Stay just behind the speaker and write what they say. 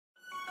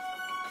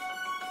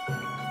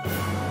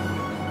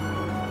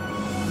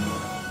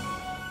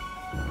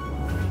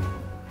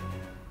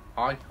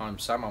Hi, I'm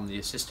Sam, I'm the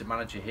Assistant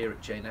Manager here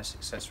at J&S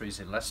Accessories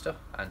in Leicester,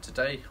 and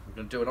today we're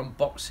going to do an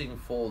unboxing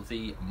for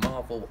the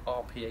Marvel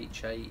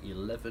RPHA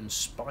 11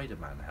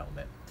 Spider-Man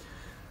helmet.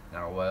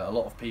 Now a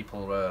lot of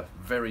people are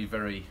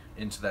very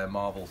into their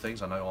Marvel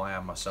things. I know I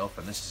am myself,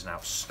 and this is an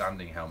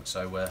outstanding helmet.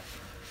 So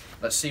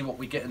let's see what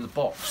we get in the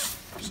box.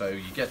 So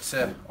you get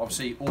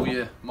obviously all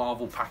your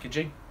Marvel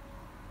packaging.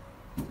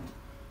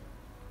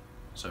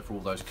 So for all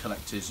those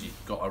collectors,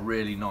 you've got a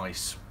really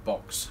nice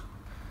box.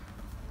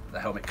 The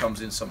helmet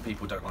comes in. Some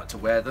people don't like to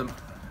wear them,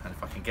 and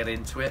if I can get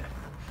into it,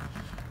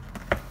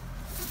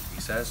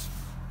 he says.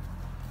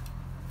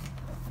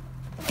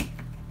 You've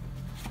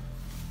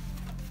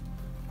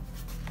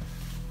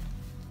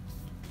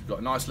got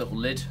a nice little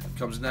lid that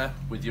comes in there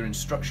with your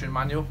instruction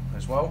manual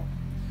as well.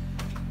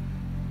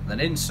 And then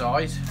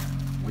inside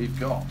we've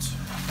got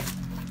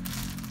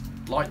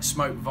light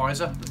smoke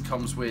visor that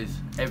comes with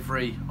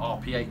every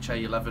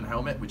RPHA 11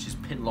 helmet, which is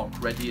pin lock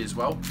ready as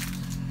well.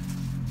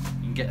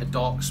 You can get a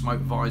dark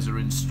smoke visor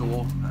in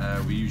store.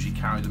 We usually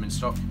carry them in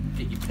stock.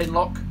 Get your pin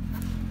lock,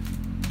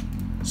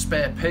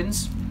 spare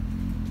pins,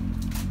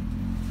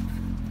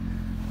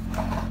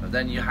 and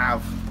then you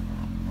have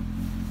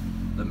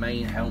the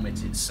main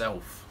helmet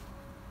itself.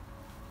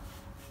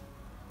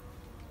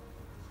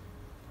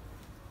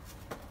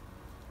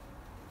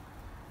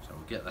 So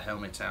we'll get the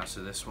helmet out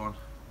of this one.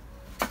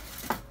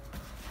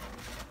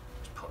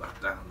 Just put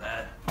that down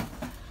there.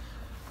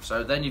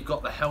 So then you've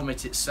got the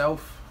helmet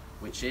itself,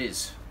 which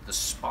is the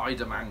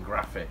Spiderman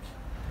graphic.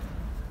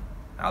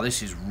 Now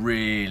this is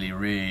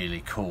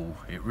really cool.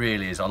 It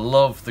really is. I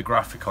love the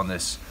graphic on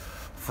this.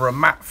 For a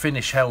matte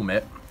finish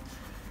helmet,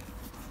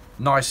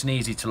 nice and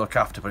easy to look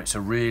after, but it's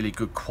a really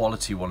good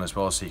quality one as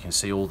well, so you can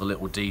see all the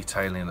little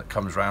detailing that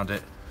comes around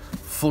it.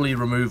 Fully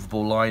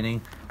removable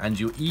lining, and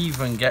you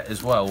even get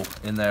as well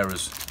in there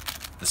as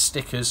the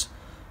stickers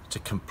to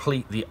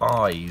complete the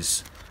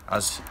eyes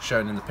as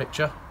shown in the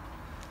picture.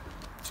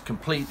 To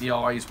complete the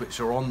eyes which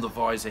are on the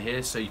visor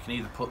here, so you can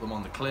either put them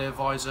on the clear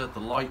visor,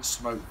 the light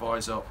smoke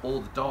visor, or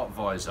the dark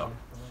visor.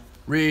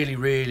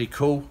 Really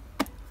cool.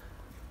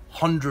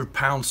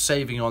 £100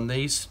 saving on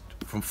these,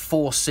 from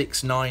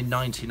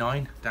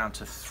 $469.99 down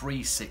to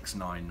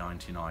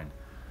 $369.99.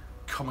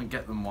 Come and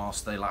get them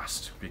whilst they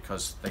last,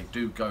 because they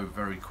do go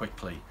very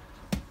quickly.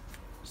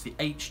 It's the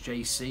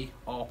HJC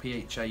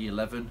RPHA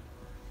 11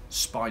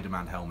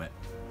 Spider-Man helmet.